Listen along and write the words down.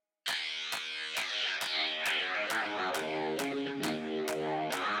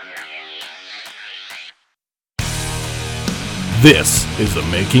This is the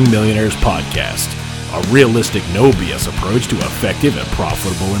Making Millionaires Podcast, a realistic no BS approach to effective and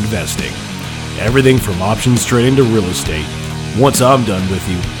profitable investing. Everything from options trading to real estate. Once I'm done with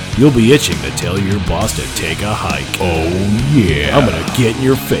you, you'll be itching to tell your boss to take a hike. Oh yeah. I'm going to get in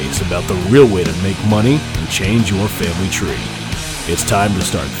your face about the real way to make money and change your family tree. It's time to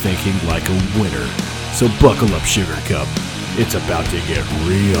start thinking like a winner. So buckle up, Sugar Cup. It's about to get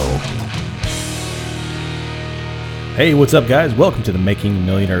real. Hey, what's up, guys? Welcome to the Making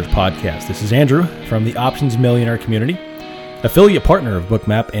Millionaires Podcast. This is Andrew from the Options Millionaire community, affiliate partner of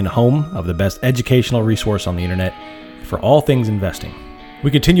Bookmap and home of the best educational resource on the internet for all things investing.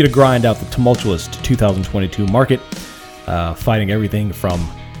 We continue to grind out the tumultuous 2022 market, fighting everything from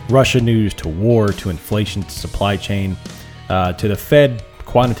Russia news to war to inflation to supply chain to the Fed,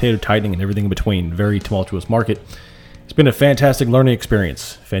 quantitative tightening, and everything in between. Very tumultuous market. It's been a fantastic learning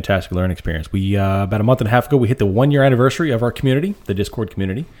experience. We, about a month and a half ago, we hit the 1-year anniversary of our community, the Discord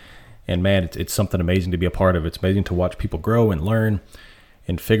community. And man, it's something amazing to be a part of. It's amazing to watch people grow and learn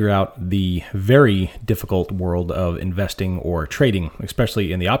and figure out the very difficult world of investing or trading,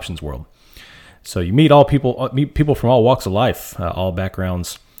 especially in the options world. So you meet people from all walks of life, all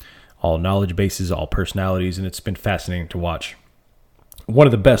backgrounds, all knowledge bases, all personalities, and it's been fascinating to watch. One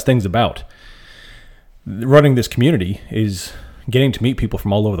of the best things about running this community is getting to meet people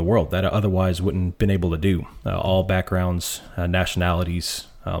from all over the world that I otherwise wouldn't have been able to do. All backgrounds, nationalities,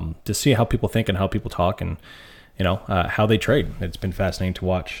 to see how people think and how people talk and, how they trade. It's been fascinating to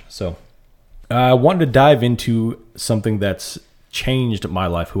watch. So I wanted to dive into something that's changed my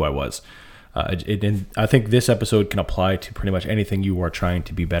life, who I was. And I think this episode can apply to pretty much anything you are trying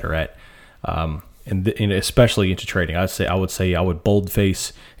to be better at, and especially into trading. I would say I would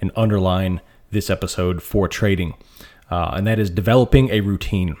boldface and underline this episode for trading, and that is developing a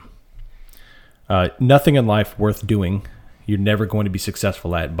routine. Nothing in life worth doing, you're never going to be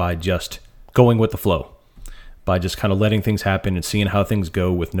successful at by just going with the flow, by just kind of letting things happen and seeing how things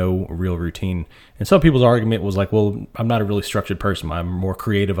go with no real routine. And some people's argument was like, well, I'm not a really structured person. I'm more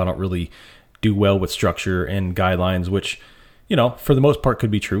creative. I don't really do well with structure and guidelines, which, for the most part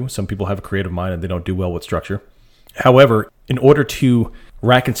could be true. Some people have a creative mind and they don't do well with structure. However, in order to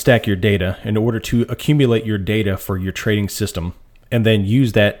rack and stack your data, in order to accumulate your data for your trading system, and then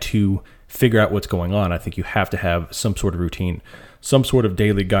use that to figure out what's going on, I think you have to have some sort of routine, some sort of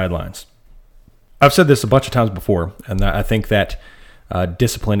daily guidelines. I've said this a bunch of times before, and I think that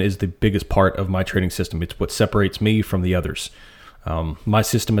discipline is the biggest part of my trading system. It's what separates me from the others. My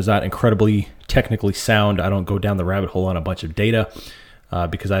system is not incredibly technically sound. I don't go down the rabbit hole on a bunch of data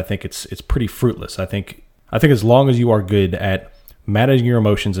because I think it's pretty fruitless. I think as long as you are good at managing your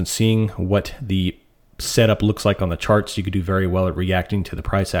emotions and seeing what the setup looks like on the charts, you could do very well at reacting to the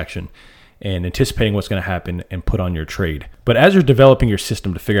price action and anticipating what's going to happen and put on your trade. But as you're developing your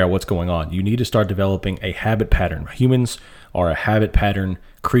system to figure out what's going on, you need to start developing a habit pattern. Humans are a habit pattern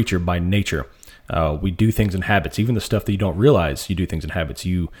creature by nature. We do things in habits. Even the stuff that you don't realize, you do things in habits.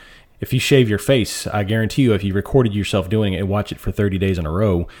 If you shave your face, I guarantee you, if you recorded yourself doing it and watch it for 30 days in a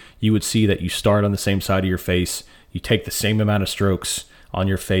row, you would see that you start on the same side of your face. You take the same amount of strokes on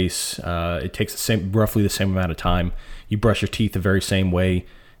your face. It takes roughly the same amount of time. You brush your teeth the very same way.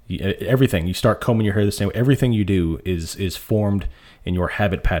 Everything. You start combing your hair the same way. Everything you do is formed in your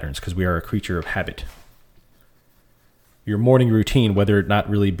habit patterns because we are a creature of habit. Your morning routine, whether it not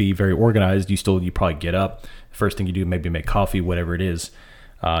really be very organized, you probably get up. First thing you do, maybe make coffee, whatever it is.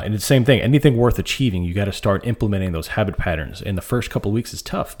 And it's the same thing. Anything worth achieving, you got to start implementing those habit patterns. And the first couple of weeks is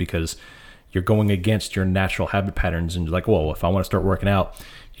tough because you're going against your natural habit patterns. And you're like, well, if I want to start working out,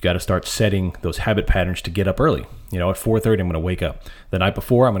 you got to start setting those habit patterns to get up early. At 4:30, I'm going to wake up. The night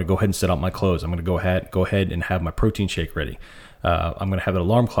before, I'm going to go ahead and set out my clothes. I'm going to go ahead and have my protein shake ready. I'm going to have an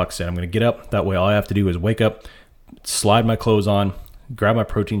alarm clock set. I'm going to get up. That way, all I have to do is wake up, slide my clothes on, grab my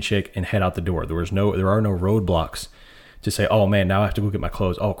protein shake, and head out the door. There are no roadblocks to say, oh man, now I have to go get my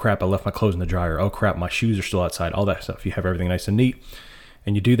clothes. Oh crap, I left my clothes in the dryer. Oh crap, my shoes are still outside. All that stuff. You have everything nice and neat.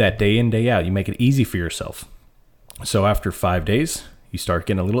 And you do that day in, day out. You make it easy for yourself. So after 5 days, you start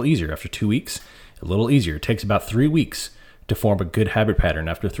getting a little easier. After 2 weeks, a little easier. It takes about 3 weeks to form a good habit pattern.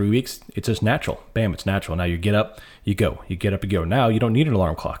 After 3 weeks, it's just natural. Bam, it's natural. Now you get up, you go. You get up, you go. Now you don't need an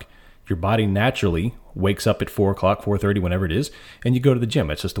alarm clock. Your body naturally wakes up at 4 o'clock, 4:30, whenever it is, and you go to the gym.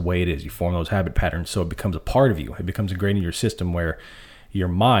 It's just the way it is. You form those habit patterns, so it becomes a part of you. It becomes ingrained in your system where your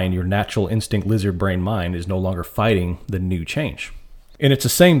mind, your natural instinct lizard brain mind, is no longer fighting the new change. And it's the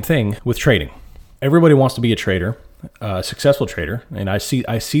same thing with trading. Everybody wants to be a trader, a successful trader, and I see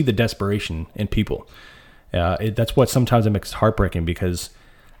the desperation in people. That's what sometimes it makes it heartbreaking because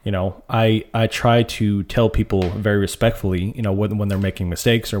I try to tell people very respectfully, when they're making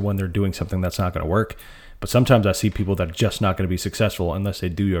mistakes or when they're doing something that's not going to work. But sometimes I see people that are just not going to be successful unless they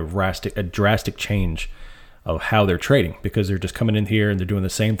do a drastic change of how they're trading, because they're just coming in here and they're doing the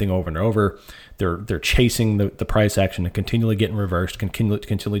same thing over and over. They're chasing the price action and continually getting reversed,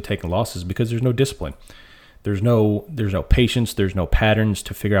 continually taking losses because there's no discipline. There's no patience. There's no patterns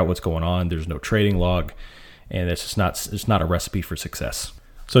to figure out what's going on. There's no trading log, and it's not a recipe for success.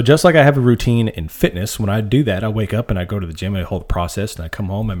 So just like I have a routine in fitness, when I do that, I wake up and I go to the gym and I hold the process, and I come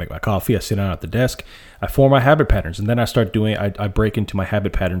home, I make my coffee, I sit down at the desk, I form my habit patterns, and then I break into my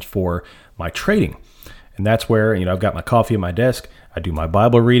habit patterns for my trading. And that's where, I've got my coffee at my desk, I do my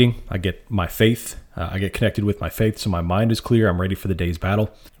Bible reading, I get my faith, I get connected with my faith so my mind is clear, I'm ready for the day's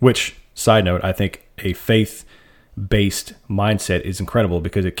battle, which, side note, I think a faith-based mindset is incredible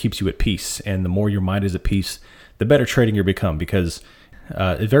because it keeps you at peace. And the more your mind is at peace, the better trading you become, because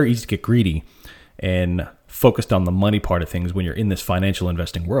it's very easy to get greedy and focused on the money part of things when you're in this financial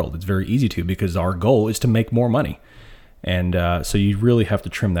investing world. It's very easy to, because our goal is to make more money. And so you really have to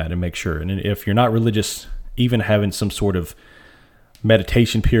trim that and make sure. And if you're not religious, even having some sort of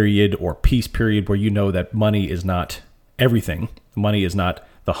meditation period or peace period where that money is not everything, money is not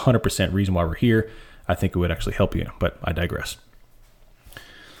the 100% reason why we're here, I think it would actually help you. But I digress.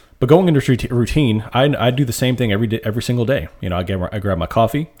 But going into routine, I do the same thing every single day. I grab my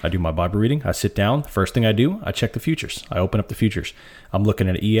coffee, I do my Bible reading, I sit down. First thing I do, I check the futures. I open up the futures. I'm looking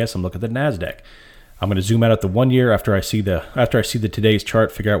at ES, I'm looking at the NASDAQ. I'm going to zoom out at the 1 year after I see the today's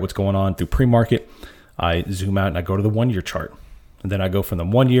chart, figure out what's going on through pre-market. I zoom out and I go to the 1 year chart. And then I go from the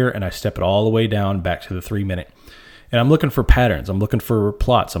 1 year and I step it all the way down back to the 3 minute. And I'm looking for patterns. I'm looking for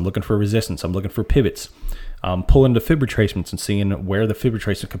plots. I'm looking for resistance. I'm looking for pivots. I'm pulling the fib retracements and seeing where the fib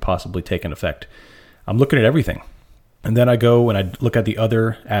retracement could possibly take an effect. I'm looking at everything. And then I go and I look at the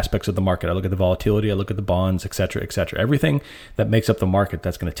other aspects of the market. I look at the volatility. I look at the bonds, et cetera, et cetera. Everything that makes up the market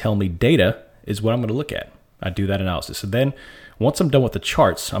that's going to tell me data is what I'm going to look at. I do that analysis. And then once I'm done with the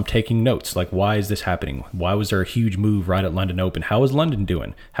charts, I'm taking notes. Like, why is this happening? Why was there a huge move right at London Open? How is London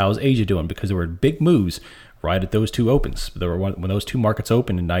doing? How is Asia doing? Because there were big moves right at those two opens. When those two markets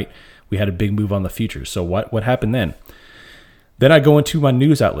opened at night, we had a big move on the futures. So what happened then? Then I go into my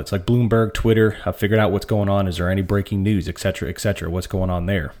news outlets like Bloomberg, Twitter. I've figured out what's going on. Is there any breaking news, et cetera, et cetera? What's going on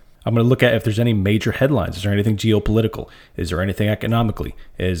there? I'm going to look at if there's any major headlines. Is there anything geopolitical? Is there anything economically?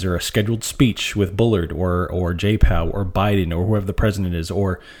 Is there a scheduled speech with Bullard or J-Pow or Biden or whoever the president is,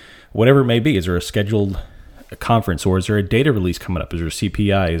 or whatever it may be? Is there a scheduled conference, or is there a data release coming up? Is there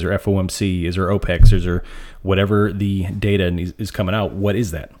CPI? Is there FOMC? Is there OPEX? Is there whatever the data is coming out? What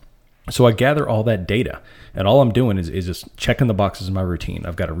is that? So I gather all that data, and all I'm doing is just checking the boxes in my routine.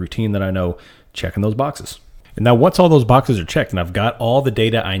 I've got a routine that I know, checking those boxes. And now once all those boxes are checked and I've got all the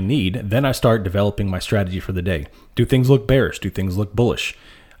data I need, then I start developing my strategy for the day. Do things look bearish? Do things look bullish?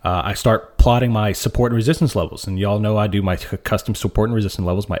 I start plotting my support and resistance levels. And y'all know I do my custom support and resistance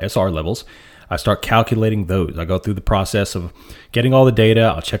levels, my SR levels. I start calculating those. I go through the process of getting all the data.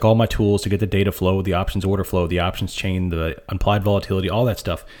 I'll check all my tools to get the data flow, the options order flow, the options chain, the implied volatility, all that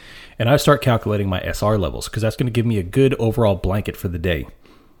stuff. And I start calculating my SR levels because that's going to give me a good overall blanket for the day.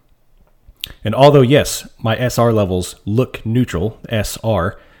 And although, yes, my SR levels look neutral,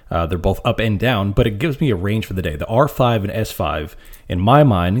 SR, they're both up and down, but it gives me a range for the day. The R5 and S5, in my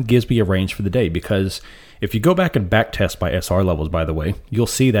mind, gives me a range for the day because if you go back and back test my SR levels, by the way, you'll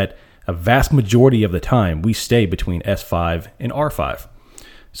see that a vast majority of the time we stay between S5 and R5.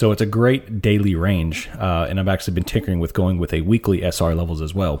 So it's a great daily range, and I've actually been tinkering with going with a weekly SR levels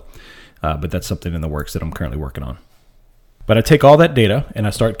as well, but that's something in the works that I'm currently working on. But I take all that data and I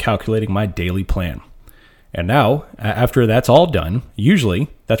start calculating my daily plan. And now, after that's all done, usually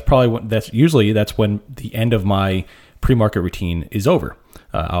that's when the end of my pre-market routine is over.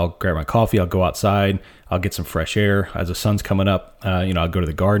 I'll grab my coffee, I'll go outside, I'll get some fresh air as the sun's coming up. I'll go to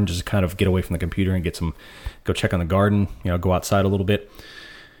the garden just to kind of get away from the computer and go check on the garden. Go outside a little bit.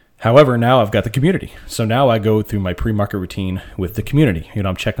 However, now I've got the community. So now I go through my pre-market routine with the community.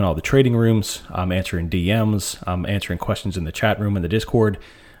 I'm checking all the trading rooms. I'm answering DMs. I'm answering questions in the chat room and the Discord.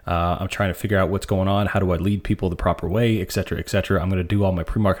 I'm trying to figure out what's going on. How do I lead people the proper way, et cetera, et cetera. I'm going to do all my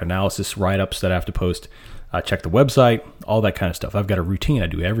pre-market analysis write-ups that I have to post. Check the website, all that kind of stuff. I've got a routine I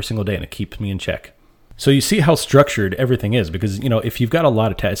do every single day, and it keeps me in check. So you see how structured everything is because, if you've got a lot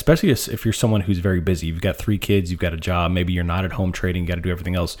of tasks, especially if you're someone who's very busy, you've got 3 kids, you've got a job, maybe you're not at home trading, you got to do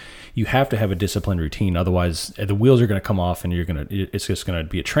everything else. You have to have a disciplined routine. Otherwise, the wheels are going to come off and it's just going to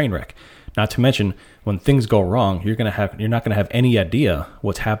be a train wreck. Not to mention, when things go wrong, you're not going to have any idea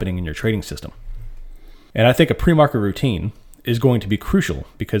what's happening in your trading system. And I think a pre-market routine is going to be crucial,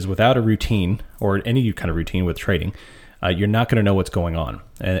 because without a routine, or any kind of routine with trading, you're not going to know what's going on.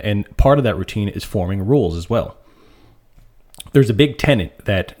 And part of that routine is forming rules as well. There's a big tenet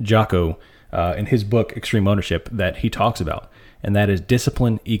that Jocko, in his book, Extreme Ownership, that he talks about, and that is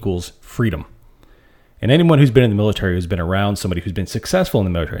discipline equals freedom. And anyone who's been in the military, who's been around somebody who's been successful in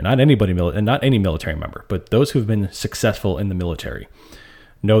the military, not any military member, but those who've been successful in the military,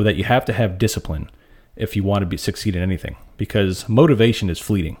 know that you have to have discipline if you want to succeed in anything, because motivation is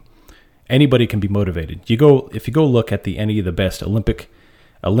fleeting. Anybody can be motivated. If you go look at any of the best Olympic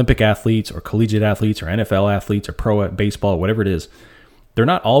athletes, or collegiate athletes, or NFL athletes, or pro baseball, whatever it is, they're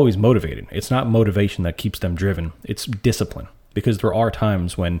not always motivated. It's not motivation that keeps them driven. It's discipline, because there are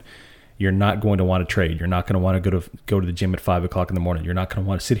times when you're not going to want to trade. You're not going to want to go to the gym at 5 o'clock in the morning. You're not going to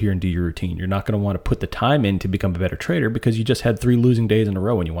want to sit here and do your routine. You're not going to want to put the time in to become a better trader, because you just had 3 losing days in a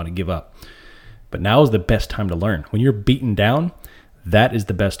row and you want to give up. But now is the best time to learn. When you're beaten down, that is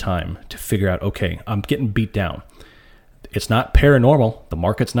the best time to figure out, okay, I'm getting beat down. It's not paranormal. The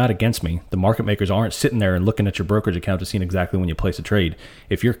market's not against me. The market makers aren't sitting there and looking at your brokerage account to see exactly when you place a trade.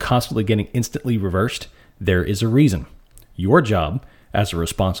 If you're constantly getting instantly reversed, there is a reason. Your job as a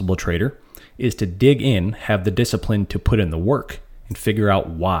responsible trader is to dig in, have the discipline to put in the work, and figure out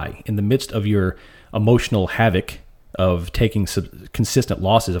why. In the midst of your emotional havoc of taking consistent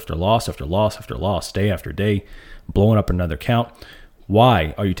losses after loss after loss after loss, day after day, blowing up another account,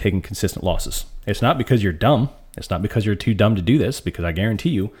 why are you taking consistent losses? It's not because you're dumb. It's not because you're too dumb to do this, because I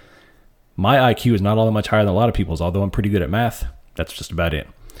guarantee you, my IQ is not all that much higher than a lot of people's, although I'm pretty good at math. That's just about it.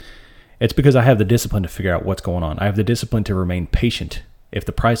 It's because I have the discipline to figure out what's going on. I have the discipline to remain patient. If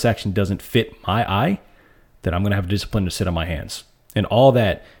the price action doesn't fit my eye, then I'm going to have discipline to sit on my hands. And all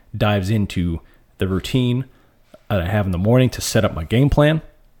that dives into the routine that I have in the morning to set up my game plan,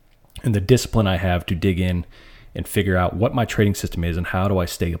 and the discipline I have to dig in and figure out what my trading system is and how do I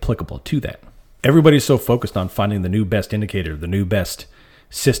stay applicable to that. Everybody's so focused on finding the new best indicator, the new best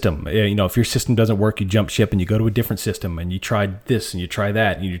system. If your system doesn't work, you jump ship and you go to a different system, and you try this and you try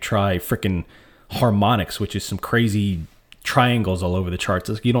that, and you try freaking harmonics, which is some crazy triangles all over the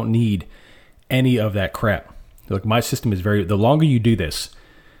charts. You don't need any of that crap. Look, my system is the longer you do this,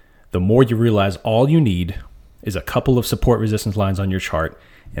 the more you realize all you need is a couple of support resistance lines on your chart,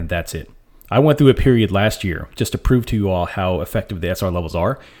 and that's it. I went through a period last year, just to prove to you all how effective the SR levels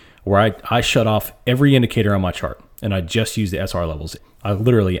are, where I shut off every indicator on my chart, and I just used the SR levels. I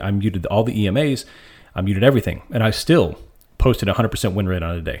muted all the EMAs, I muted everything, and I still posted a 100% win rate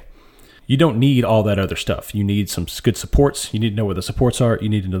on a day. You don't need all that other stuff. You need some good supports. You need to know where the supports are. You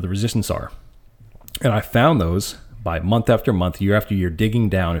need to know the resistance are. And I found those by month after month, year after year, digging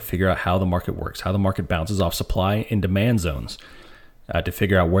down to figure out how the market works, how the market bounces off supply and demand zones, to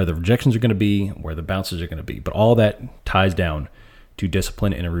figure out where the rejections are going to be, where the bounces are going to be. But all that ties down to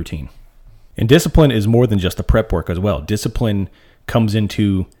discipline and a routine. And discipline is more than just the prep work as well. Discipline comes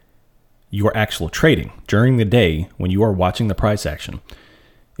into your actual trading during the day when you are watching the price action.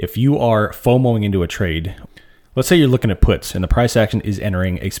 If you are FOMOing into a trade, let's say you're looking at puts and the price action is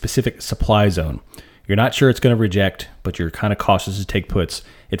entering a specific supply zone. You're not sure it's going to reject, but you're kind of cautious to take puts.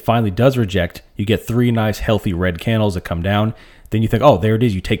 It finally does reject. You get 3 nice, healthy red candles that come down. Then you think, oh, there it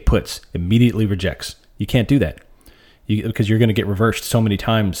is. You take puts. Immediately rejects. You can't do that because you're going to get reversed so many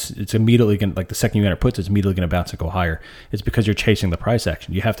times. It's immediately going to, like the second you enter puts, it's immediately going to bounce and go higher. It's because you're chasing the price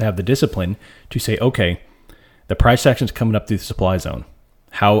action. You have to have the discipline to say, okay, the price action is coming up through the supply zone.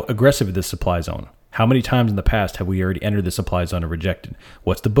 How aggressive is this supply zone? How many times in the past have we already entered the supply zone and rejected?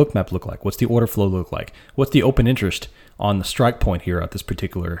 What's the book map look like? What's the order flow look like? What's the open interest on the strike point here at this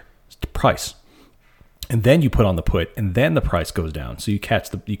particular price? And then you put on the put, and then the price goes down. So you catch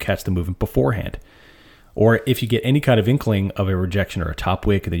the movement beforehand. Or if you get any kind of inkling of a rejection or a top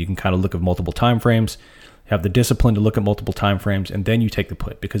wick, then you can kind of look at multiple time frames, have the discipline to look at multiple time frames, and then you take the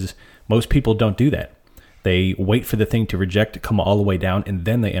put, because most people don't do that. They wait for the thing to reject, come all the way down, and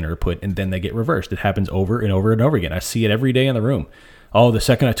then they enter a put, and then they get reversed. It happens over and over and over again. I see it every day in the room. Oh, the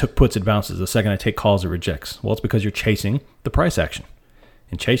second I took puts, it bounces. The second I take calls, it rejects. Well, it's because you're chasing the price action.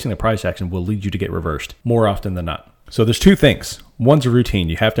 And chasing the price action will lead you to get reversed more often than not. So there's 2 things. One's a routine.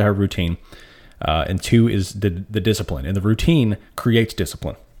 You have to have a routine. And 2 is the discipline. And the routine creates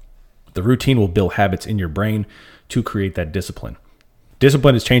discipline. The routine will build habits in your brain to create that discipline.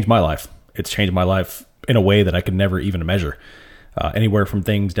 Discipline has changed my life. It's changed my life in a way that I could never even measure. Anywhere from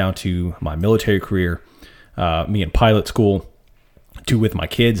things down to my military career, me in pilot school, to with my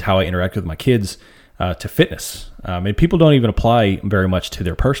kids, how I interact with my kids, to fitness. And people don't even apply very much to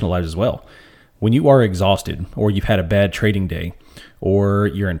their personal lives as well. When you are exhausted, or you've had a bad trading day, or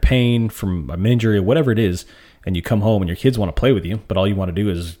you're in pain from an injury, or whatever it is, and you come home and your kids want to play with you, but all you want to do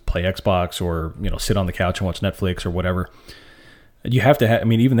is play Xbox or, sit on the couch and watch Netflix or whatever. You have to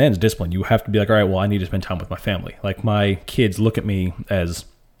have, even then it's discipline. You have to be like, all right, well, I need to spend time with my family. Like my kids look at me as,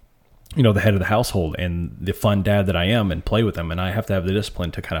 the head of the household and the fun dad that I am and play with them. And I have to have the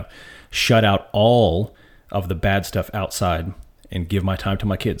discipline to kind of shut out all of the bad stuff outside and give my time to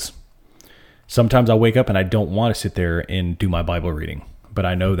my kids. Sometimes I wake up and I don't want to sit there and do my Bible reading, but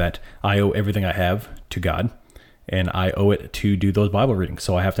I know that I owe everything I have to God and I owe it to do those Bible readings.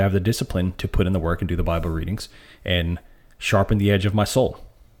 So I have to have the discipline to put in the work and do the Bible readings and sharpen the edge of my soul.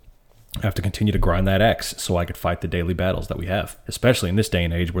 I have to continue to grind that axe so I could fight the daily battles that we have, especially in this day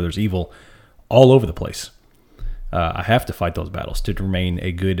and age where there's evil all over the place. I have to fight those battles to remain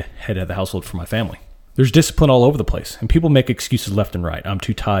a good head of the household for my family. There's discipline all over the place, and people make excuses left and right. I'm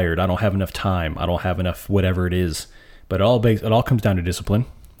too tired. I don't have enough time. I don't have enough whatever it is. But it all comes down to discipline,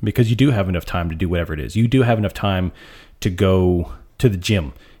 because you do have enough time to do whatever it is. You do have enough time to go to the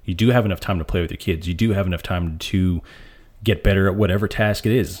gym. You do have enough time to play with your kids. You do have enough time to get better at whatever task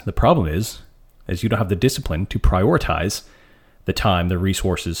it is. The problem is you don't have the discipline to prioritize the time, the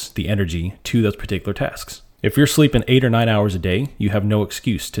resources, the energy to those particular tasks. If you're sleeping 8 or 9 hours a day, you have no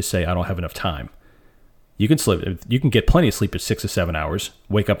excuse to say, I don't have enough time. You can get plenty of sleep at 6 or 7 hours,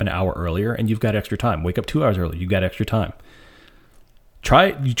 wake up an hour earlier, and you've got extra time. Wake up 2 hours earlier, you've got extra time. Try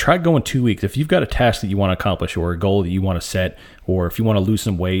going 2 weeks. If you've got a task that you want to accomplish or a goal that you want to set, or if you want to lose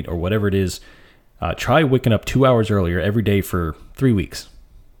some weight or whatever it is, try waking up 2 hours earlier every day for 3 weeks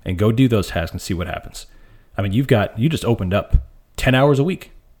and go do those tasks and see what happens. You just opened up 10 hours a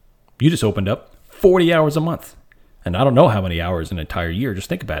week. You just opened up 40 hours a month. And I don't know how many hours in an entire year. Just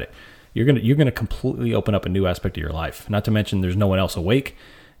think about it. You're gonna completely open up a new aspect of your life. Not to mention there's no one else awake.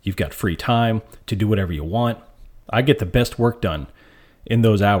 You've got free time to do whatever you want. I get the best work done in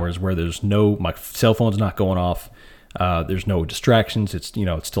those hours where my cell phone's not going off. There's no distractions. It's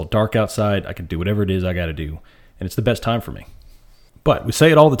still dark outside. I can do whatever it is I got to do, and it's the best time for me. But we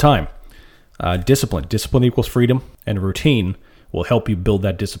say it all the time. Discipline equals freedom, and a routine will help you build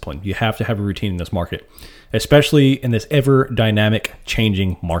that discipline. You have to have a routine in this market, especially in this ever dynamic,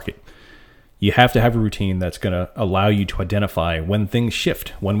 changing market. You have to have a routine that's going to allow you to identify when things shift,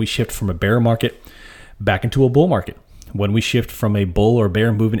 when we shift from a bear market back into a bull market, when we shift from a bull or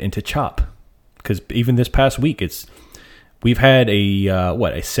bear movement into chop. Because even this past week, we've had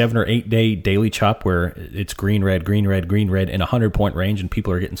a 7 or 8 day daily chop where it's green, red in a 100-point range, and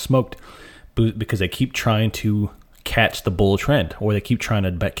people are getting smoked because they keep trying to catch the bull trend, or they keep trying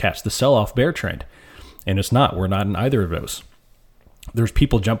to catch the sell-off bear trend. And it's not. We're not in either of those. There's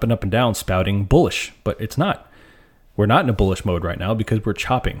people jumping up and down spouting bullish, but it's not. We're not in a bullish mode right now because we're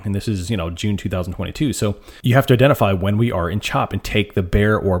chopping, and this is, June 2022. So you have to identify when we are in chop and take the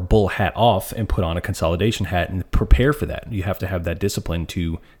bear or bull hat off and put on a consolidation hat and prepare for that. You have to have that discipline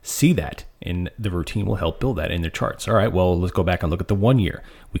to see that, and the routine will help build that in their charts. All right, well, let's go back and look at the 1 year.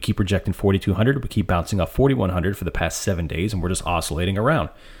 We keep projecting 4,200. We keep bouncing off 4,100 for the past 7 days, and we're just oscillating around.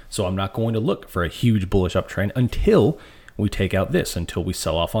 So I'm not going to look for a huge bullish uptrend until we take out this, until we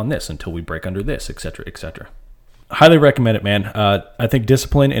sell off on this, until we break under this, etc., etc. Highly recommend it, man. I think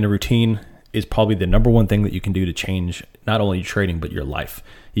discipline and a routine is probably the number one thing that you can do to change not only your trading, but your life.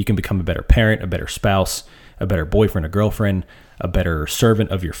 You can become a better parent, a better spouse, a better boyfriend or girlfriend, a better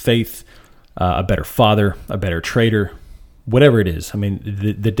servant of your faith, a better father, a better trader, whatever it is.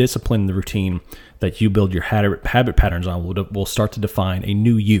 The discipline, the routine that you build your habit patterns on will start to define a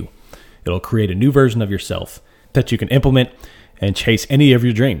new you. It'll create a new version of yourself that you can implement and chase any of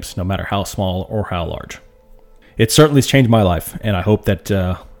your dreams, no matter how small or how large. It certainly has changed my life, and I hope that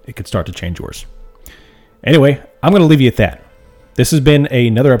it could start to change yours. Anyway, I'm going to leave you at that. This has been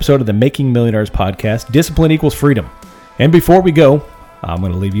another episode of the Making Millionaires podcast, Discipline Equals Freedom. And before we go, I'm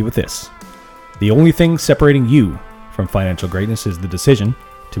going to leave you with this. The only thing separating you from financial greatness is the decision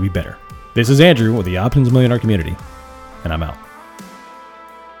to be better. This is Andrew with the Options Millionaire Community, and I'm out.